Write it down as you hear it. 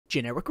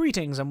Generic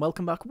greetings and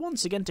welcome back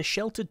once again to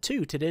Sheltered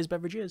 2. Today's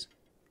beverage is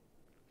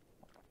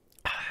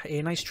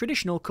a nice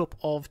traditional cup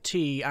of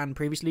tea, and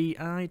previously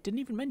I didn't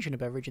even mention a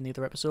beverage in the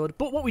other episode,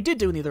 but what we did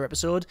do in the other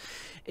episode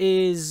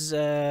is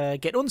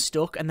get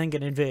unstuck and then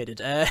get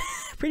invaded,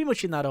 pretty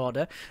much in that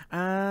order.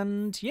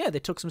 And yeah, they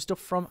took some stuff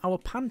from our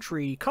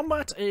pantry.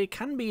 Combat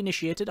can be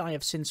initiated, I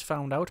have since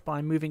found out,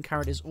 by moving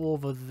characters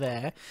over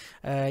there.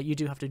 You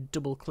do have to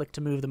double click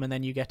to move them and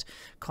then you get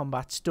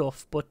combat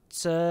stuff, but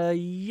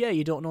yeah,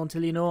 you don't know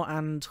until you know,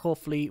 and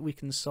hopefully we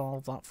can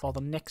solve that for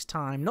the next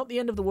time. Not the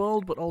end of the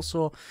world, but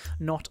also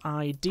not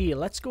ideal.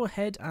 Let's go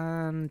ahead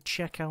and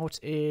check out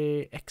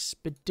a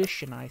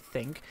expedition, I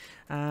think.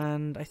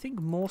 And I think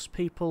most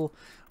people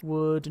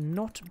would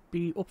not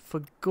be up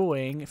for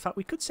going. In fact,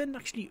 we could send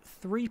actually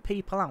 3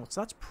 people out.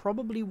 So that's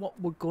probably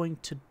what we're going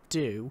to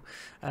do.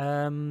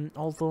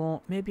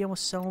 Although maybe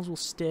ourselves will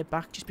stay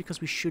back just because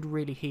we should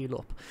really heal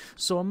up.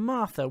 So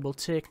Martha will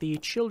take the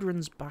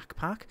children's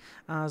backpack,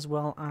 as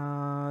well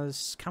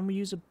as... Can we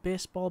use a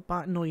baseball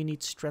bat? No, you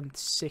need strength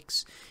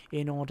 6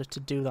 in order to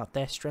do that.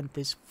 Their strength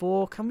is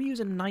 4. Can we use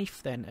a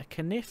knife then?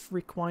 A knife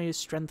requires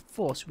strength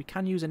 4, so we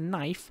can use a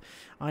knife.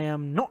 I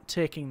am not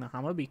taking the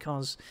hammer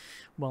because,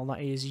 well,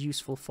 that is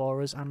useful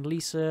for us. And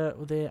Lisa,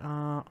 they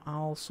are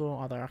also...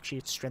 Oh, they're actually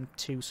at strength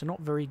 2, so not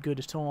very good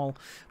at all.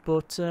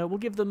 But we'll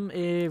give them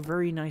a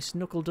very nice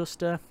knuckle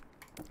duster.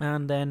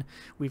 And then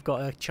we've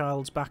got a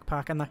child's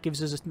backpack, and that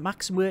gives us a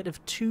max weight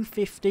of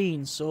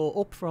 215, so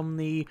up from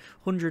the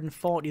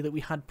 140 that we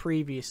had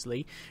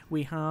previously.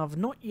 We have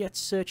not yet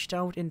searched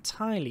out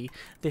entirely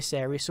this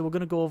area, so we're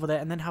going to go over there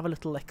and then have a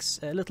little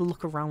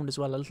look around as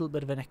well, a little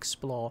bit of an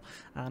explore.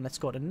 And let's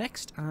go to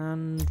next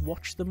and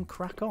watch them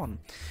crack on.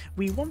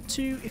 We want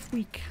to, if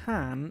we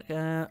can,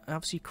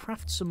 obviously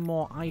craft some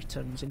more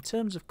items. In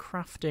terms of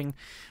crafting,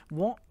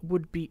 what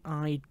would be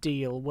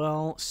ideal?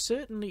 Well,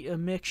 certainly a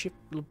makeshift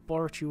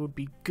laboratory would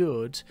be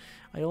good.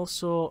 I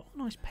also... Oh,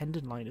 nice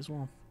pendant light as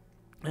well.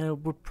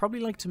 Would probably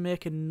like to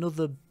make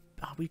another...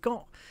 we've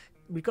got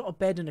a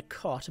bed and a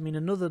cot. I mean,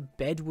 another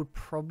bed would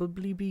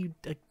probably be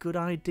a good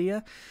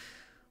idea.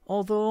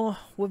 Although,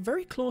 we're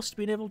very close to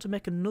being able to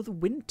make another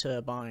wind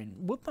turbine.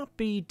 Would that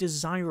be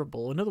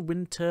desirable? Another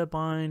wind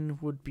turbine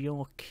would be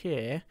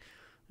okay.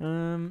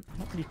 I'm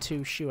not really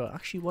too sure.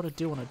 Actually, what I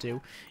do want to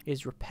do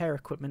is repair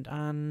equipment,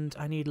 and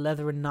I need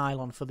leather and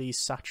nylon for these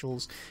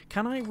satchels.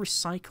 Can I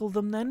recycle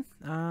them then?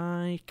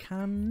 I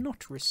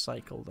cannot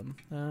recycle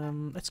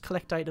them. Let's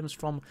collect items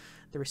from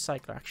the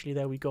recycler. Actually,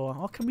 there we go.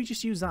 Or can we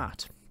just use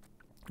that?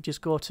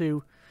 Just go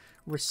to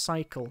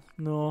recycle.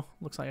 No,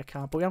 looks like I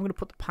can't. But I'm going to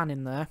put the pan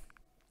in there.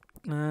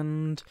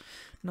 And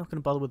not going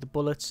to bother with the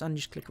bullets, and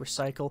just click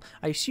recycle.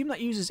 I assume that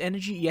uses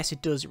energy. Yes,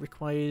 it does. It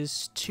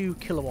requires 2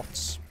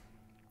 kilowatts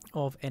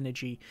of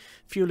energy.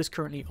 Fuel is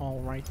currently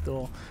alright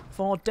though.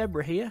 For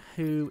Deborah here,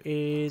 who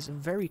is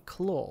very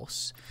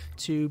close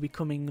to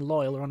becoming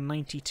loyal, around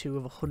 92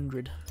 of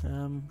 100,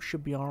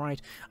 should be alright.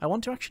 I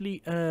want to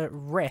actually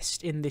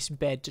rest in this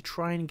bed to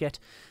try and get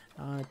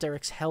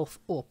Derek's health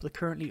up. They're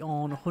currently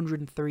on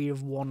 103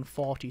 of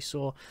 140,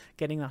 so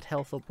getting that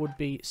health up would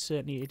be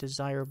certainly a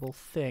desirable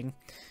thing.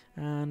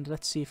 And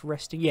let's see if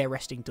resting... Yeah,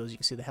 resting does. You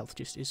can see the health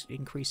just is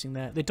increasing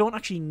there. They don't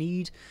actually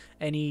need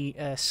any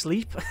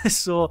sleep,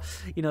 so,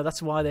 you know,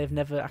 that's why they've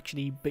never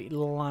actually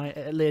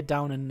laid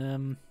down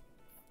and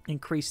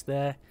increased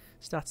their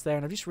stats there.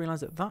 And I've just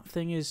realised that that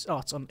thing is... Oh,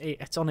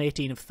 it's on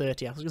 18 of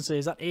 30. I was going to say,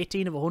 is that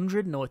 18 of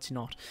 100? No, it's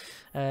not.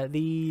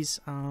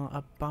 These are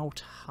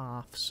about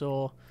half,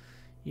 so...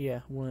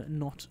 Yeah, we're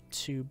not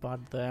too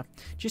bad there.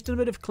 Just a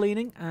bit of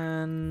cleaning,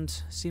 and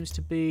seems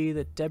to be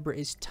that Deborah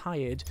is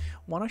tired.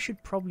 What I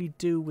should probably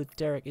do with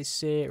Derek is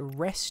say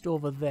rest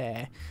over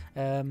there.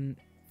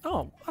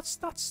 Oh,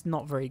 that's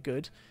not very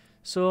good.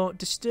 So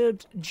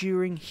disturbed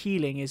during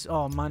healing is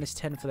minus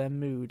 10 for their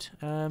mood.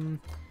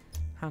 Hang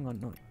on,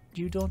 no,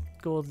 you don't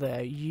go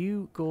there.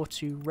 You go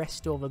to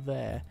rest over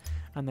there,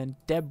 and then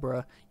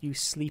Deborah, you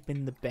sleep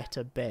in the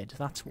better bed.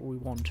 That's what we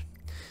want.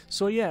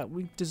 So yeah,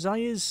 mood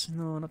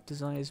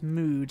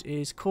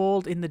is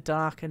cold in the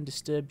dark and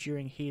disturbed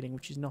during healing,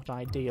 which is not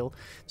ideal.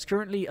 It's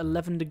currently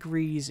 11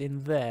 degrees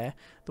in there.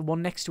 The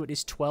one next to it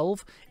is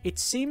 12. It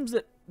seems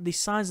that the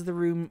size of the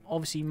room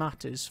obviously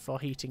matters for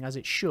heating, as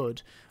it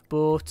should,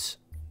 but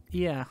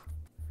yeah,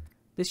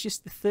 there's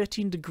just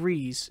 13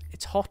 degrees.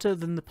 It's hotter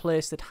than the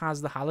place that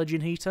has the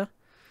halogen heater.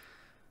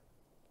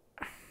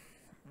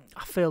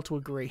 I fail to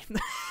agree.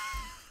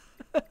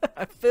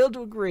 I fail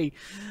to agree.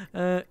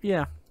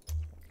 Yeah.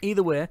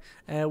 Either way,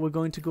 we're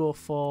going to go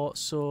for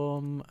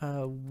some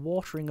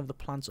watering of the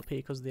plants up here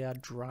because they are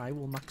dry.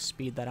 We'll max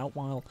speed that out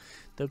while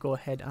they'll go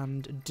ahead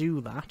and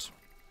do that.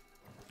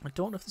 I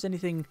don't know if there's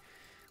anything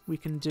we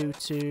can do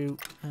to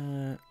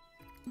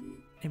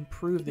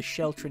improve the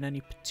shelter in any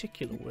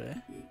particular way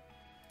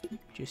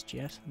just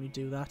yet. Let me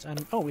do that.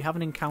 And oh, we have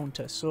an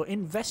encounter. So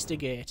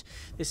investigate.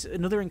 This is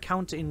another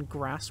encounter in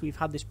grass. We've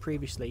had this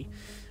previously.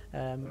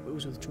 It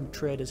was with some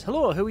traders.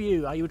 Hello, who are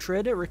you? Are you a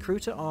trader, a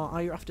recruiter, or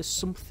are you after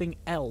something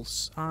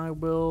else? I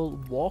will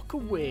walk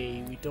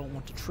away. We don't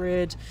want to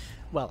trade.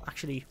 Well,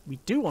 actually, we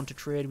do want to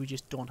trade, we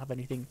just don't have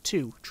anything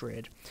to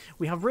trade.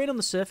 We have rain on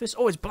the surface.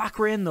 Oh, it's black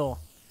rain, though.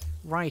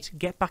 Right,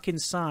 get back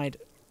inside.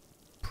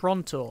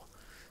 Pronto.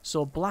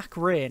 So, black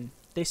rain.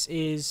 This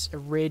is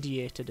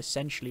irradiated,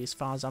 essentially, as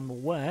far as I'm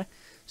aware.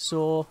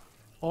 So,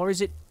 or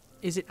is it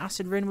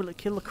acid rain? Will it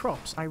kill the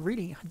crops? I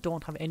really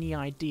don't have any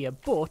idea.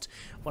 But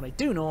what I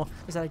do know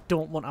is that I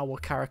don't want our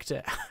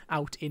character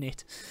out in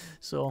it.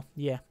 So,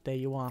 yeah, there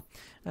you are.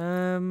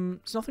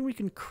 There's nothing we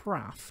can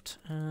craft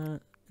in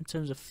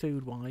terms of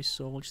food-wise,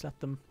 so we'll just let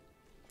them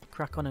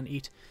crack on and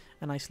eat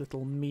a nice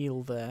little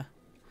meal there.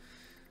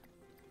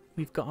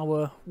 We've got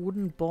our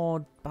wooden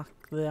board back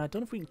there. I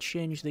don't know if we can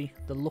change the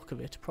look of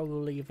it.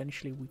 Probably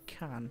eventually we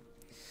can.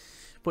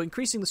 But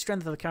increasing the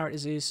strength of the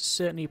characters is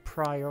certainly a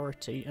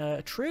priority.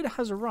 A trader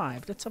has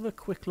arrived. Let's have a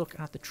quick look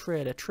at the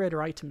trader.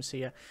 Trader items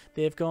here.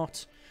 They've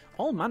got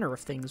all manner of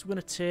things. We're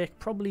going to take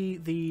probably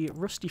the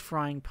rusty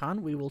frying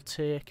pan. We will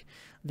take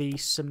the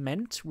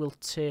cement. We'll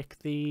take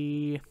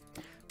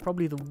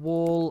probably the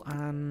wool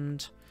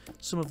and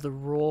some of the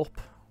rope.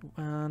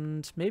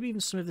 And maybe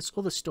even some of this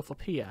other stuff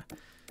up here.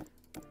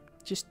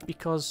 Just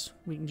because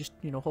we can just,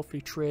 you know,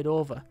 hopefully trade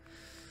over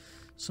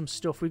some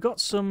stuff. We've got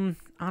some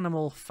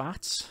animal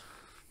fats.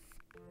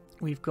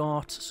 We've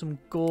got some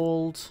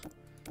gold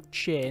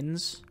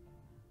chains.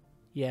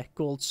 Yeah,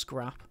 gold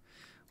scrap.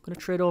 I'm going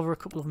to trade over a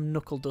couple of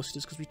knuckle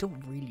dusters because we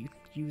don't really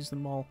use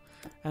them all.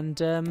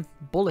 And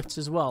bullets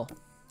as well.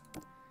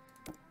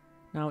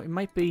 Now, it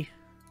might be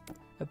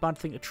a bad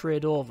thing to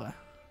trade over.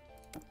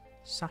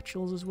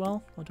 Satchels as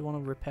well. I do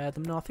want to repair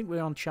them. No, I think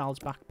we're on child's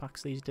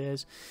backpacks these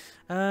days.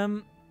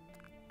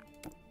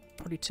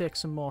 Probably take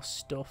some more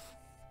stuff.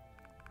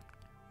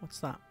 What's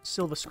that?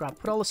 Silver scrap.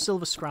 Put all the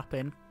silver scrap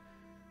in.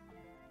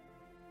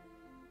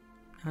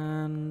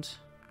 And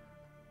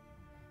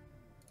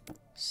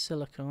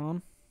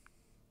silicone.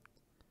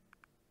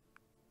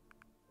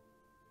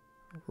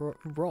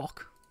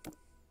 Rock.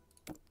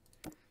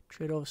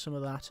 Trade over some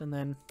of that, and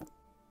then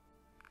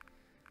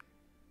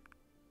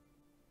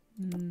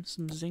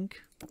some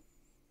zinc.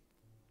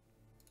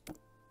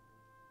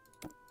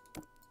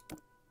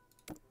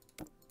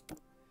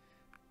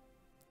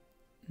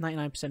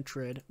 99%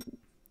 trade.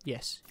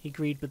 Yes, he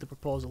agreed with the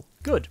proposal.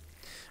 Good.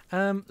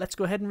 Let's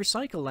go ahead and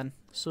recycle then.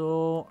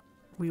 So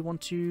we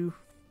want to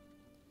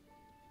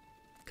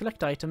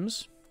collect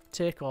items,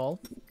 take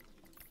all,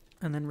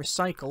 and then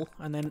recycle,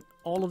 and then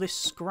all of this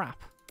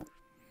scrap.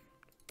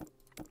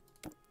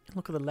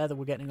 Look at the leather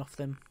we're getting off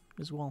them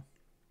as well.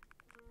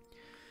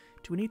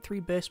 Do we need 3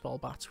 baseball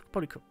bats? We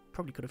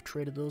probably could have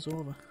traded those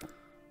over.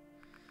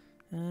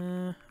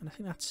 And I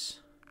think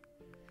that's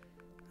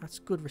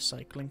good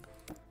recycling.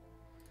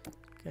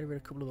 Get rid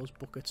of a couple of those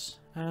buckets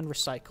and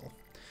recycle.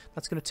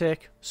 That's going to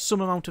take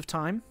some amount of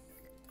time.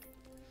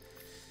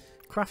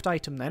 Craft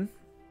item then.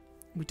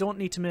 We don't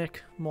need to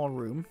make more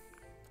room.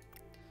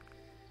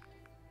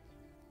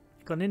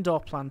 We've got an indoor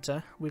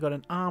planter. We've got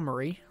an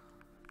armory.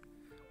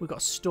 We've got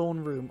a stone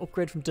room.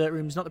 Upgrade from dirt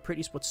rooms. Not the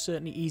prettiest, but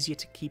certainly easier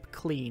to keep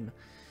clean.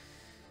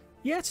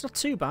 Yeah, it's not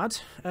too bad.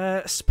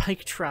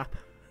 Spike trap.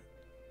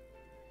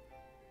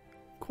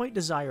 Quite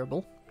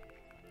desirable.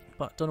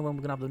 But don't know when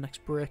we're going to have the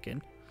next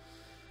break-in.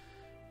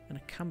 And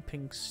a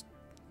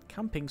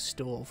camping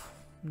stove.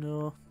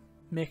 No.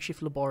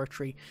 Makeshift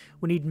laboratory.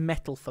 We need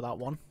metal for that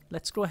one.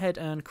 Let's go ahead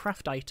and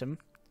craft item.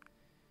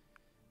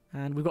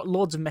 And we've got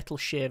loads of metal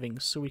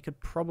shavings, so we could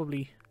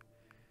probably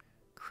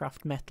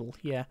craft metal.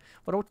 Yeah.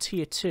 What about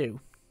tier 2?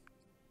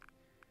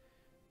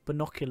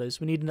 Binoculars.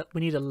 We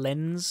need a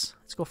lens.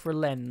 Let's go for a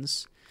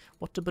lens.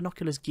 What do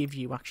binoculars give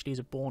you actually as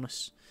a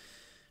bonus?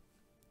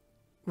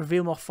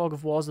 Reveal more fog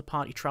of war as the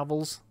party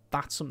travels.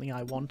 That's something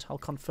I want. I'll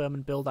confirm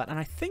and build that. And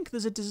I think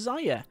there's a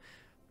desire.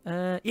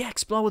 Yeah,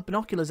 explore with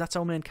binoculars. That's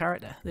our main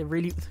character. They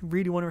really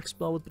want to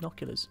explore with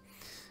binoculars.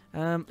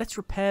 Let's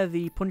repair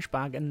the punch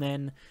bag and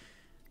then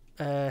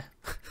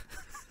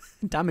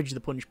damage the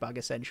punch bag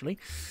essentially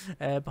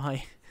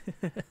by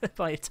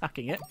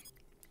attacking it.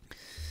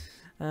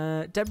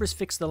 Deborah's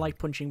fixed the light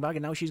punching bag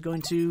and now she's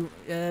going to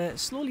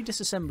slowly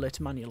disassemble it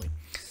manually.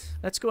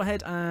 Let's go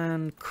ahead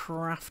and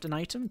craft an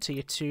item.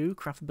 Tier 2,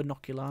 craft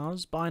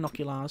binoculars.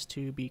 Binoculars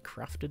to be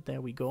crafted.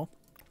 There we go.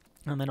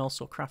 And then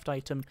also craft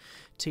item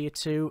tier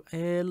 2,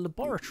 a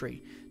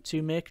laboratory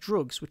to make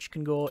drugs, which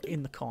can go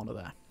in the corner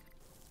there.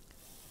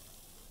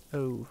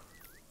 Oh.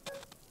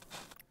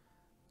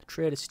 The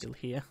trader's still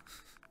here.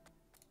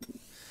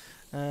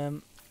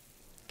 Can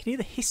you hear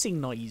the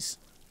hissing noise?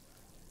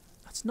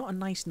 That's not a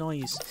nice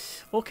noise.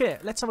 Okay,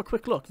 let's have a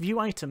quick look. View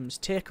items.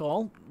 Take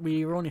all.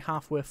 We're only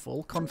halfway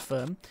full.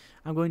 Confirm.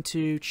 I'm going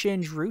to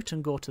change route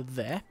and go to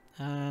there.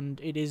 And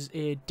it is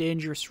a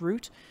dangerous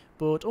route,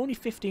 but only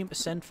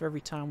 15% for every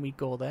time we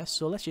go there.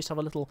 So let's just have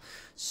a little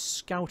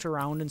scout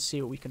around and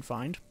see what we can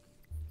find.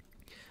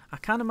 I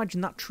can't imagine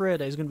that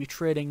trader is going to be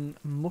trading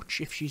much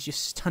if she's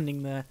just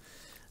standing there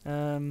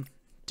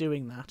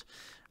doing that.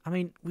 I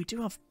mean, we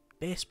do have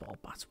baseball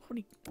bats. Why don't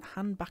we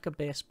hand back a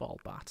baseball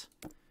bat?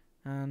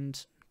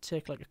 And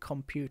take like a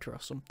computer or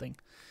something.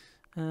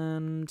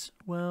 And,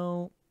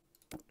 well,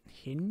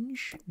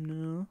 hinge?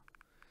 No.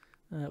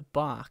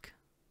 Bark.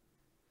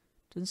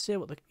 Doesn't say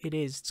what it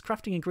is. It's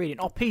crafting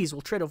ingredient. Oh, peas.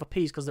 We'll trade over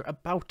peas because they're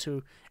about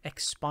to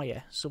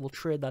expire. So we'll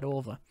trade that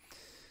over.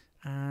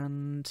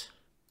 And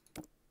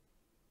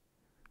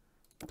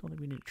I don't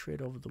think we need to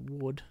trade over the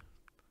wood.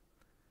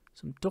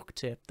 Some duct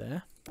tape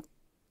there.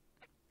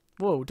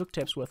 Whoa, duct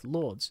tape's worth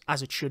loads,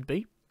 as it should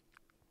be.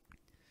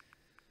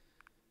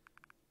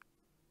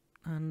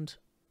 And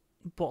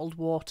bottled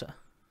water.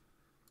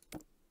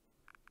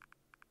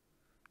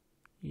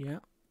 Yeah.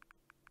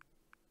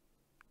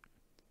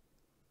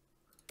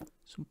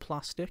 Some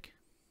plastic.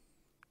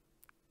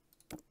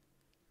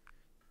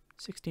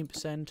 16%,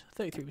 33%,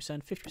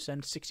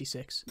 50%,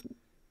 66.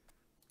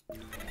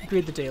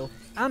 Agreed the deal.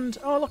 And,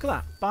 oh, look at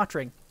that.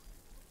 Bartering.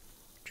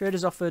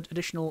 Traders offered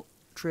additional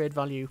trade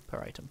value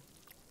per item.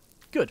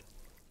 Good.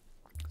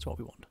 That's what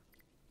we want.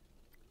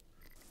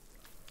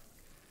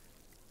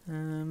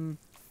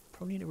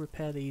 Probably need to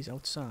repair these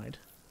outside.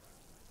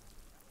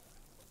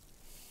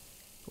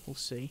 But we'll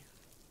see.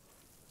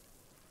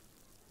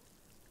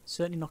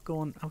 Certainly not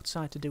going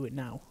outside to do it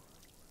now.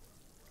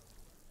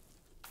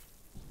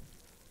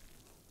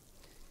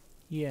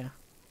 Yeah,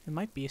 it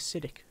might be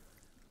acidic.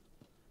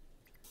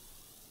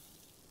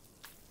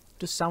 It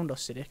does sound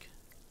acidic.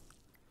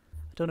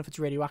 I don't know if it's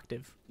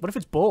radioactive. What if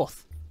it's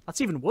both?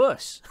 That's even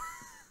worse.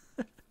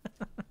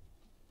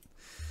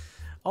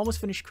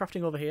 Almost finished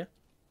crafting over here.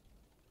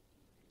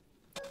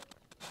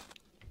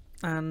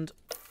 And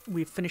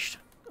we've finished...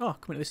 Oh,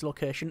 coming to this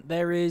location.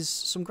 There is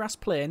some grass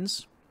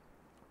plains.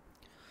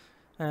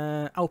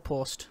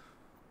 Outpost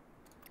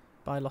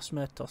by Los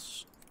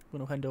Muertos. I'm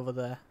going to head over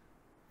there.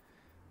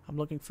 I'm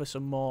looking for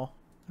some more.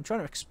 I'm trying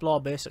to explore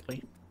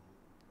basically.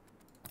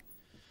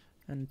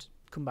 And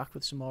come back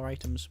with some more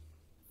items.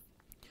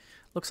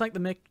 Looks like the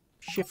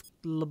makeshift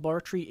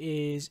laboratory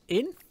is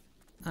in.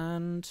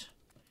 And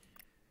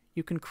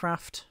you can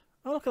craft...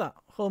 Oh, look at that.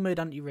 Homemade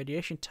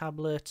anti-radiation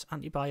tablet,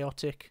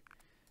 antibiotic,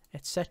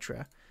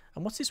 etc.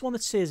 And what's this one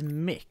that says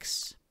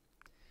mix?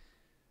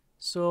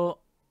 So...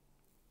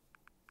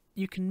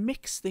 you can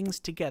mix things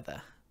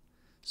together.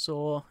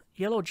 So,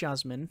 yellow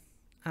jasmine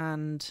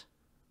and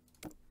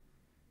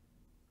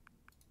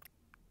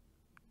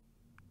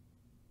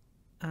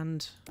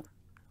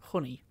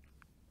honey.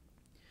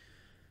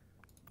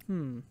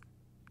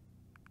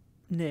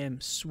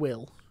 Name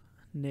swill.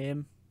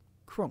 Name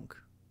crunk.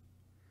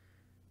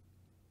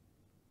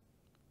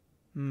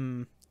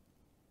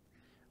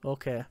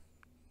 Okay.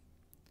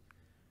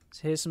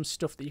 So here's some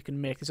stuff that you can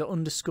make. These are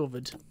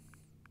undiscovered.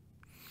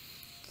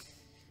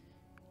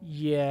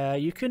 Yeah,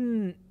 you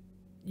can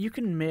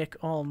make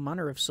all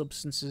manner of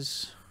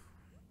substances,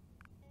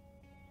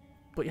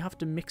 but you have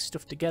to mix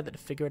stuff together to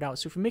figure it out.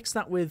 So if we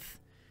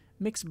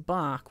mix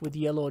bark with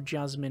yellow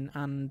jasmine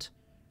and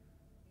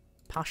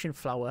passion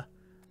flower,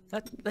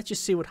 let's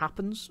just see what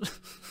happens.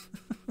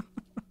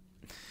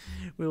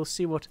 We'll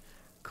see what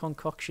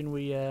concoction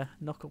we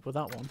knock up with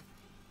that one.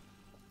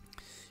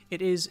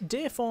 It is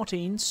day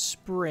 14,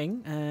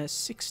 spring,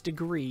 6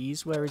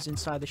 degrees, whereas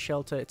inside the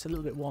shelter it's a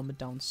little bit warmer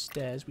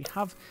downstairs. We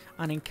have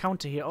an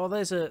encounter here. Oh,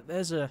 there's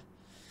a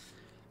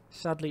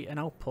sadly an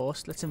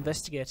outpost. Let's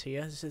investigate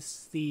here. This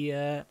is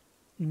the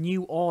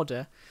new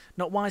order.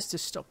 Not wise to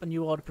stop a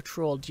new order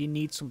patrol. Do you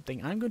need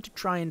something? I'm going to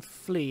try and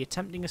flee,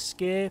 attempting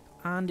escape,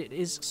 and it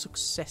is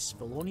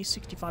successful. Only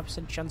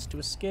 65% chance to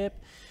escape,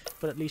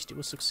 but at least it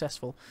was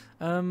successful.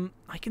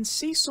 I can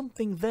see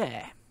something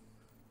there.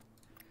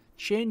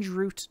 Change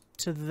route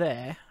to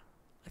there.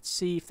 Let's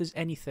see if there's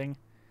anything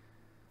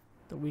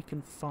that we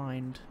can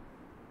find.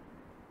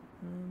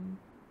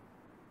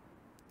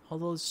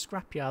 Although there's a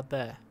scrapyard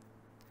there.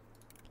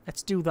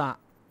 Let's do that.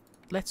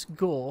 Let's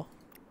go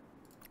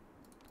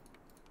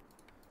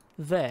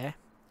there,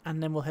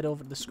 and then we'll head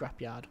over to the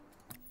scrapyard.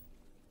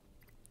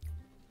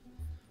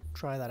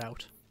 Try that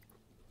out.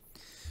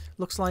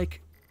 Looks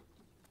like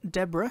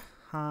Deborah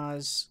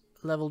has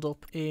leveled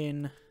up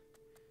in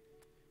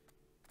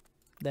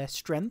their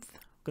strength.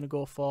 I'm going to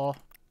go for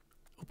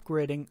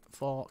upgrading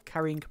for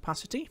carrying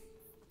capacity.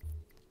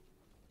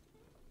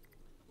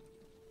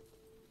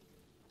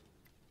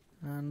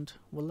 And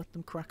we'll let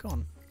them crack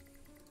on.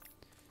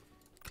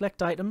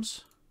 Collect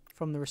items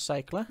from the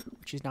recycler,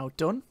 which is now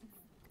done.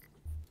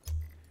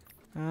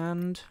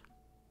 And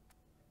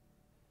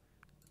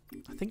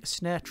I think a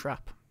snare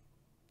trap.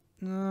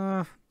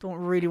 Don't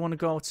really want to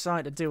go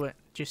outside to do it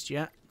just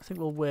yet. I think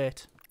we'll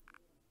wait.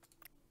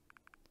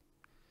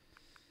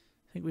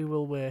 I think we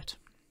will wait.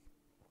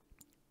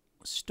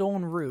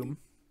 Stone room.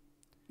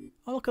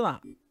 Oh, look at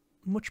that.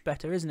 Much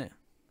better, isn't it?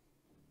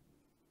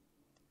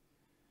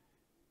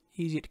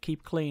 Easier to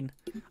keep clean.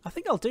 I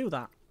think I'll do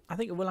that. I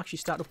think we'll actually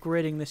start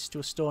upgrading this to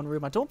a stone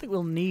room. I don't think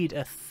we'll need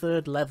a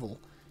 3rd level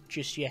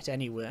just yet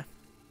anyway.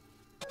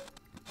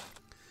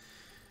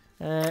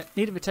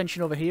 Need of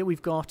attention over here.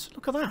 We've got...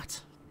 Look at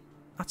that.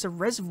 That's a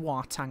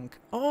reservoir tank.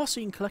 Oh, so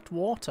you can collect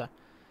water.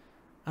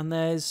 And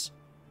there's...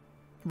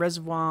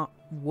 Reservoir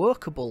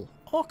workable.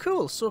 Oh,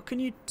 cool. So can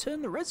you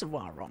turn the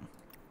reservoir on?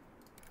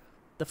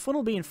 The fun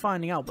will be in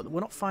finding out, but we're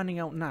not finding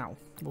out now.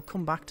 We'll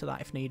come back to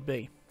that if need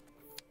be.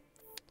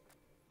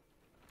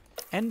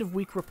 End of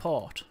week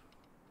report.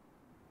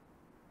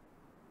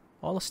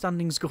 All the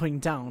standings going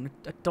down.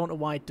 I don't know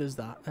why it does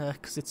that.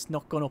 Because it's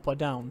not gone up or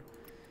down.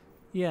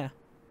 Yeah.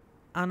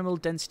 Animal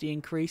density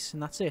increase,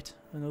 and that's it.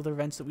 And other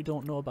events that we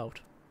don't know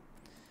about.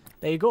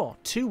 There you go.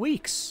 2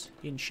 weeks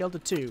in Shelter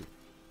 2.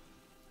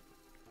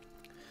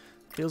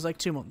 Feels like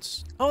 2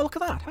 months. Oh, look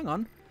at that. Hang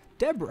on.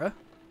 Deborah,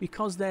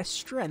 because their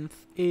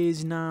strength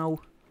is now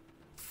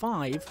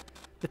 5,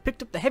 they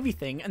picked up the heavy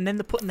thing, and then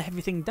they're putting the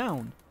heavy thing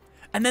down.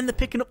 And then they're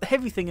picking up the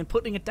heavy thing and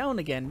putting it down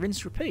again.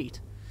 Rinse, repeat.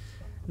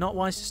 Not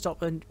wise to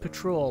stop and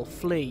patrol.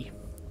 Flee.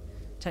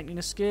 Attempting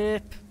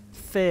escape.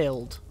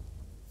 Failed.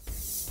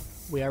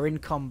 We are in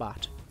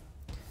combat.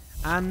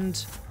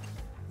 And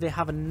they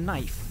have a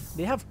knife.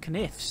 They have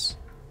knives.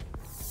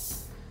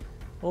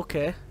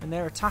 Okay, and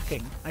they're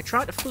attacking. I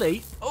tried to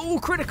flee. Oh,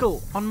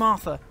 critical on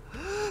Martha.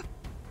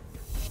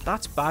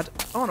 That's bad.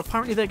 Oh, and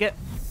apparently they get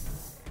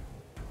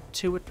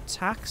 2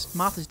 attacks.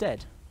 Martha's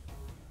dead.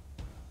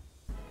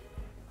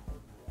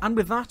 And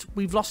with that,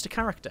 we've lost a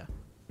character.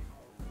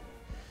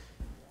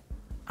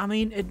 I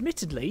mean,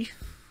 admittedly,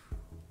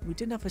 we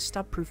didn't have a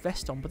stab-proof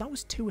vest on, but that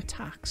was 2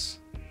 attacks.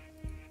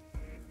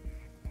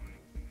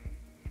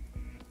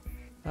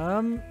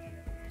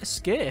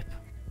 Escape.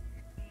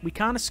 We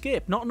can't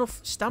escape. Not enough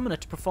stamina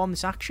to perform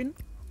this action.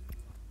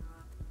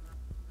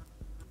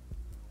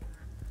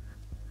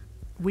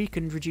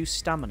 Weakened, reduce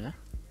stamina.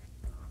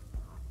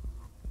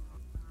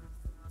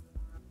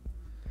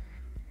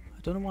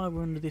 I don't know why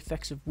we're under the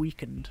effects of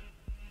weakened.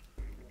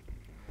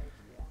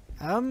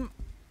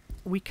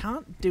 We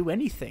can't do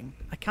anything.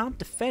 I can't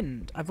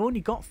defend. I've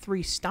only got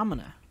 3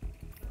 stamina.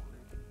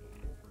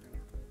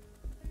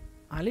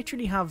 I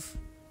literally have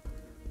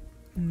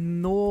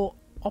no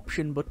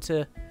option but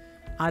to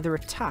either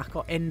attack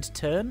or end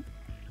turn.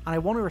 And I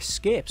want to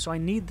escape, so I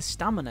need the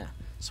stamina.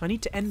 So I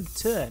need to end the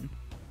turn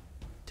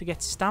to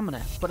get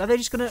stamina. But are they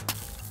just gonna...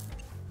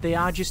 They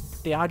are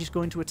just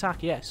going to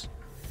attack, yes.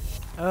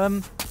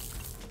 And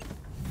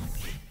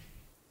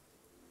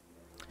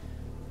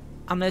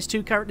there's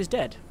 2 characters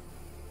dead.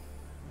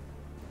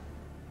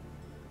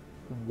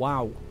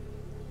 Wow.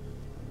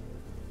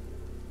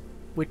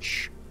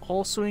 Which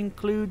also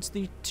includes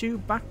the 2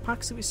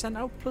 backpacks that we sent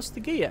out, plus the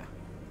gear.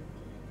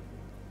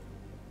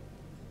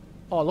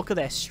 Oh, look at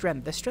their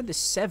strength. Their strength is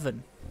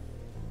 7.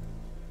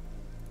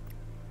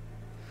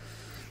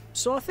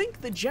 So I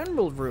think the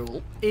general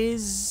rule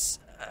is...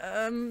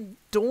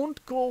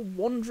 don't go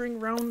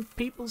wandering around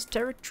people's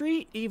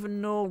territory,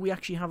 even though we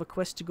actually have a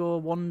quest to go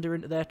wander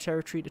into their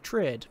territory to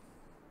trade.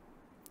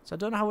 So I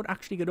don't know how I'd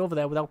actually get over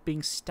there without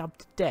being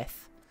stabbed to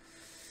death.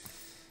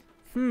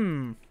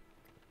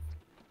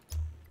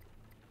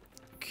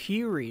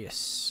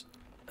 Curious.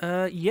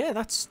 Yeah,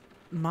 that's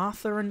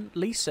Martha and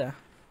Lisa.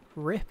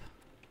 RIP.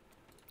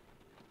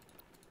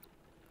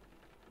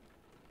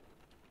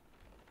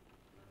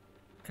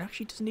 It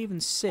actually doesn't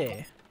even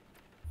say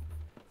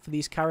for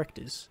these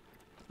characters.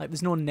 Like,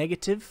 there's no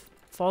negative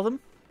for them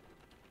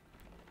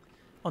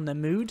on their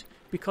mood,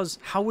 because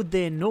how would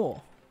they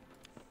know?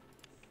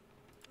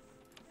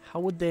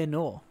 How would they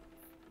know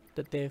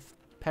that they've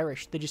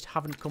perished? They just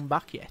haven't come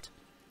back yet.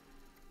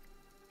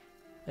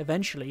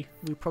 Eventually,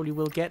 we probably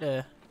will get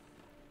a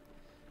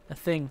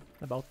thing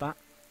about that.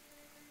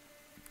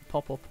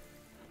 Pop up.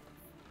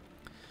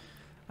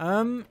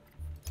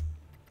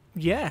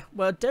 Yeah,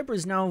 well,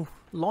 Deborah's now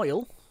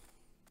loyal.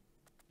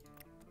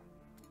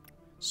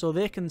 So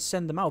they can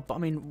send them out, but I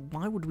mean,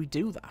 why would we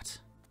do that?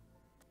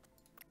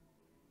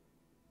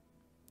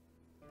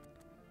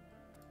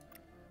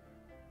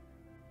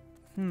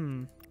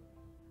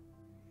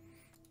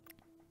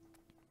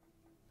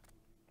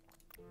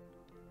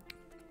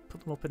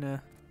 Put them up in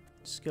a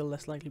skill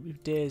less likely to be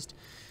dazed.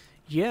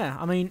 Yeah,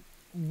 I mean,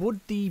 would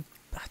the...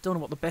 I don't know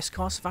what the best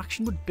course of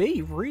action would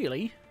be,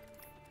 really.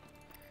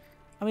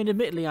 I mean,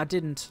 admittedly, I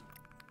didn't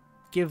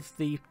give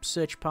the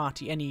search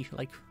party any,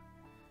 like,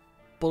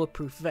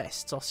 bulletproof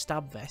vests or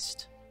stab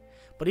vest.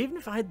 But even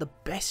if I had the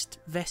best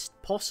vest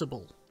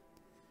possible,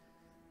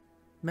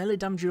 melee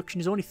damage reduction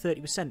is only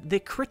 30%. They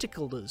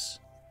criticaled us.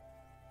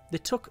 They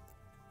took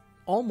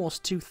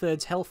almost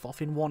 2/3 health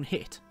off in 1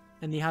 hit,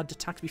 and they had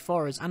attacks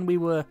before us, and we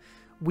were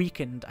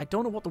weakened. I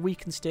don't know what the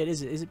weakened state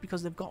is. Is it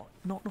because they've got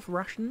not enough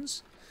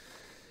rations?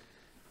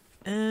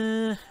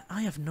 I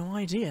have no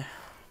idea.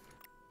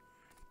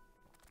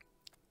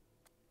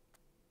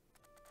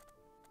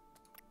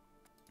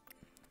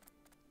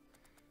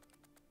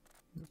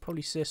 It'll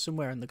probably say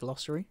somewhere in the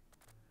glossary.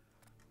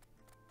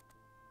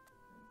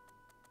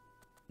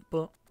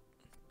 But,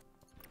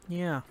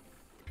 yeah,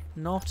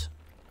 not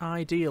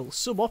ideal.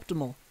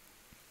 Suboptimal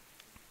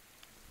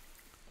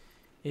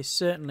is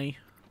certainly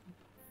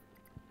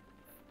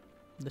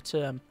the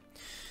term.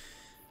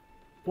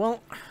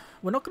 Well,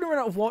 we're not going to run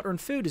out of water and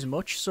food as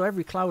much, so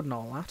every cloud and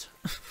all that.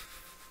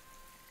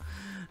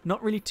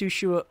 Not really too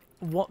sure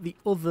what the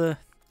other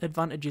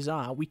advantages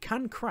are. We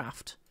can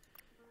craft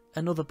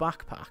another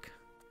backpack.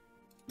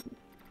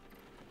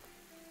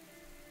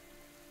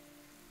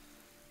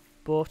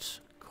 But,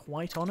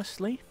 quite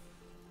honestly,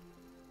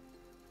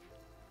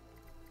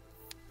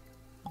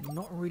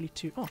 Not really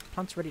too... Oh,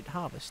 plant's ready to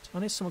harvest. Oh,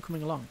 there's someone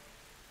coming along.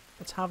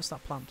 Let's harvest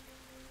that plant.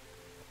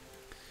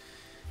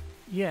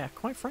 Yeah,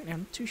 quite frankly, I'm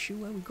not too sure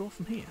where we go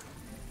from here.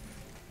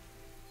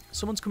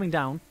 Someone's coming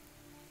down.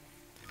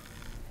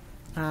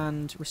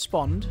 And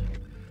respond.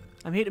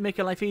 I'm here to make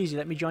your life easy.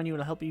 Let me join you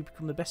and I'll help you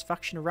become the best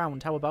faction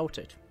around. How about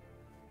it?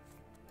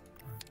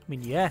 I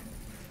mean, yeah.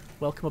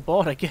 Welcome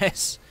aboard, I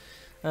guess.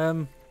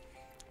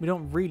 We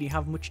don't really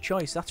have much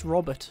choice. That's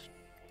Robert.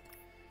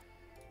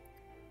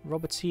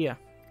 Robert's here.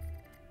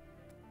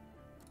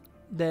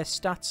 Their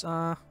stats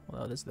are...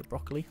 Well, there's the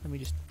broccoli. Let me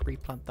just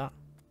replant that.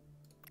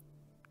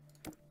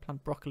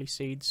 Plant broccoli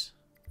seeds.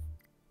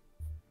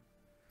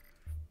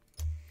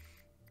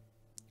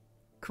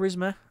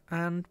 Charisma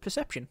and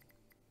perception.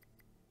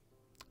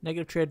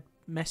 Negative trait,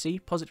 messy.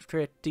 Positive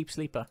trait, deep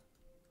sleeper.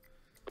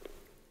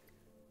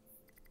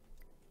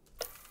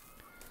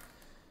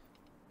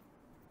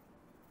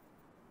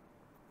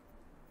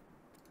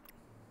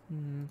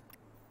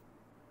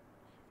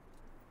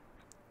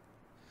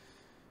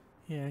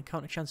 Yeah,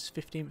 encounter chance is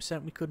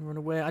 15%. We couldn't run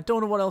away. I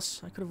don't know what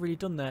else I could have really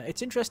done there.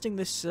 It's interesting,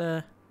 this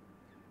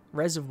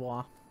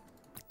reservoir.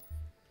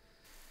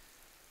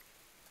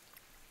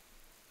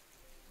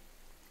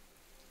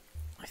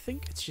 I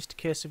think it's just a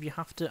case of you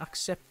have to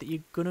accept that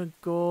you're going to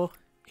go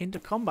into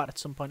combat at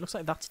some point. Looks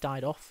like that's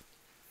died off.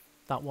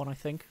 That one, I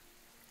think.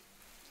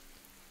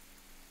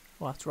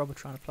 Well, that's Robert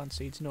trying to plant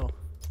seeds. No.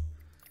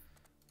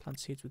 Plant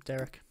seeds with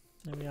Derek.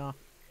 There we are.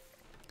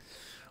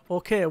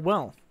 Okay,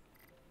 well.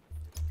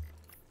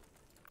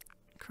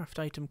 Craft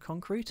item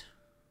concrete.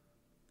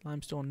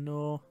 Limestone,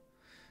 no.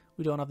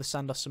 We don't have the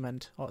sand or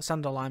cement. Or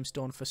sand or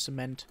limestone for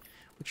cement.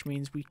 Which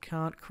means we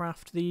can't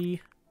craft the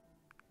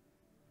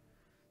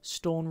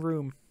stone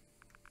room.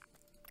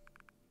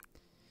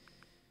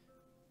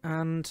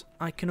 And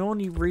I can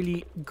only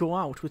really go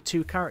out with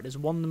 2 characters,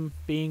 one of them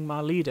being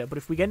my leader. But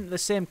if we get into the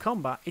same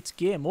combat, it's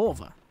game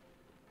over.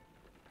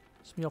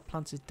 Some of your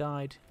plants has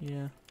died,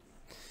 yeah.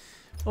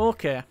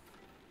 Okay.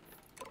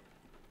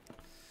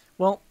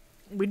 Well,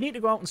 we need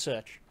to go out and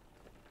search.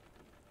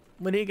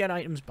 We need to get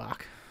items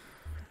back.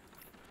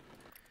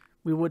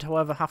 We would,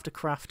 however, have to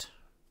craft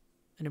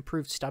an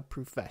improved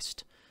stab-proof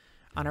vest.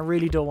 And I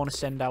really don't want to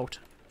send out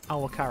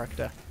our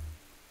character.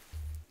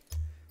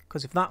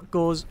 Because if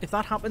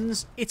that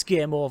happens, it's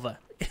game over.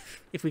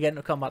 If we get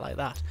into combat like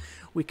that.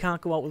 We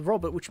can't go out with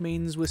Robert, which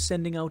means we're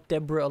sending out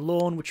Deborah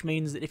alone, which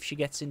means that if she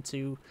gets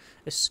into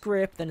a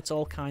scrape, then it's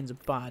all kinds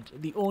of bad.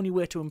 The only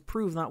way to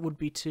improve that would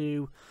be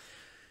to...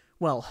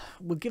 Well,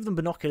 we'll give them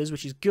binoculars,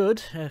 which is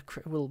good.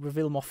 We'll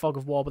reveal more fog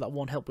of war, but that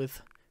won't help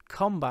with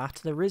combat.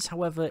 There is,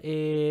 however,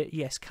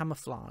 yes,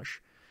 camouflage.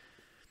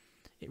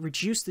 It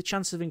reduced the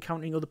chance of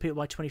encountering other people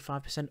by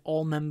 25%.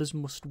 All members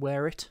must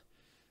wear it.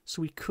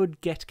 So we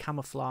could get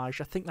camouflage.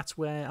 I think that's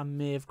where I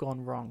may have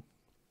gone wrong.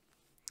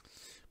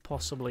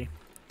 Possibly.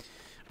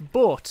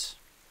 But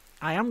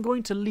I am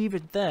going to leave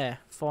it there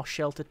for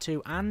Shelter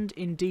 2 and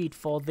indeed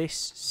for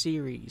this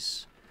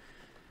series.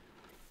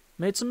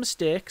 Made some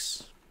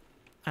mistakes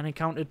and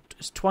encountered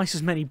twice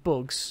as many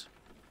bugs.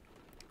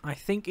 I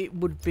think it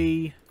would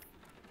be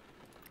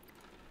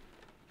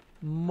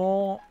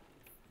more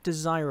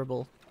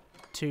desirable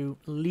to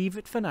leave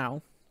it for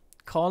now,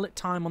 call it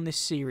time on this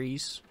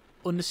series,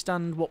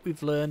 understand what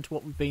we've learned,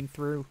 what we've been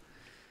through,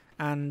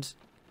 and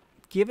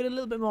give it a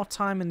little bit more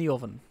time in the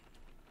oven.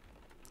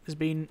 There's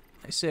been,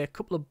 I say, a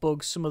couple of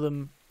bugs. Some of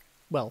them,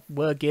 well,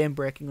 were game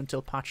breaking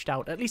until patched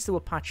out. At least they were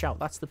patched out.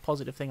 That's the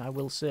positive thing I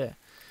will say.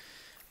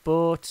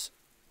 But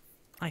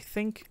I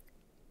think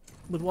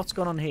with what's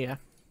gone on here,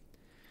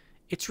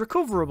 it's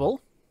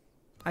recoverable.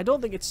 I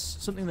don't think it's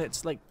something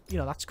that's like, you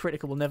know, that's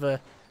critical. We'll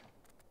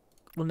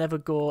never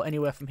go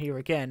anywhere from here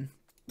again.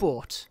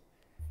 But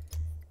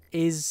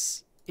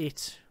is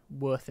it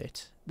worth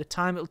it? The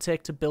time it'll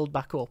take to build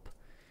back up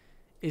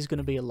is going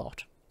to be a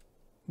lot.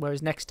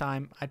 Whereas next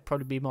time, I'd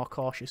probably be more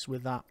cautious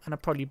with that. And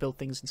I'd probably build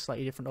things in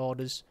slightly different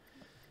orders.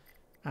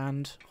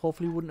 And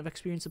hopefully wouldn't have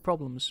experienced the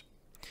problems.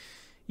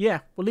 Yeah,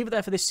 we'll leave it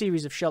there for this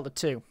series of Shelter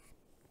 2.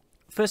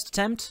 First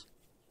attempt,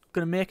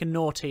 going to make a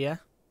note here.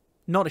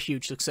 Not a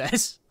huge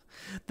success.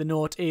 The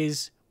note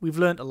is, we've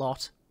learnt a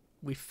lot.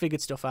 We've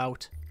figured stuff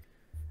out.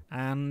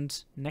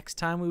 And next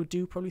time we would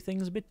do probably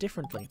things a bit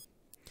differently.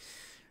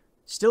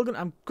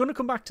 I'm going to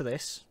come back to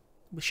this.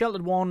 The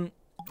Sheltered 1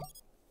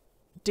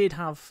 did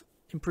have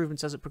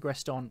improvements as it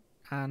progressed on,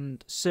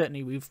 and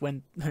certainly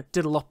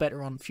did a lot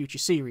better on future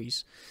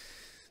series.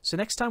 So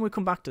next time we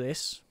come back to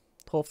this,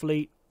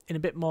 hopefully in a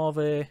bit more of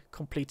a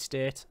complete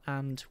state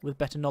and with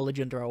better knowledge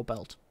under our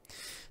belt.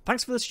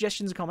 Thanks for the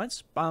suggestions and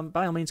comments. By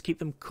all means, keep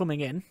them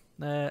coming in.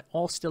 They're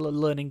all still a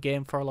learning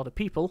game for a lot of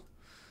people.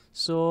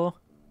 So,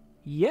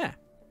 yeah.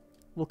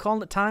 We'll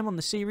call it time on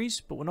the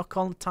series, but we're not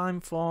calling it time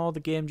for the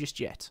game just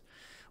yet.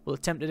 We'll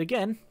attempt it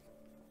again,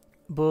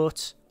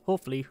 but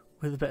hopefully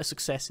with a bit of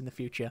success in the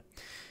future.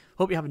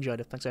 Hope you have enjoyed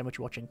it. Thanks very much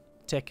for watching.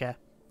 Take care,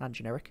 and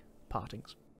generic partings.